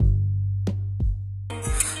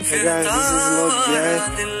Hey guys, this is Lord Jay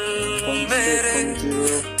from State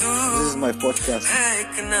 0. This is my podcast.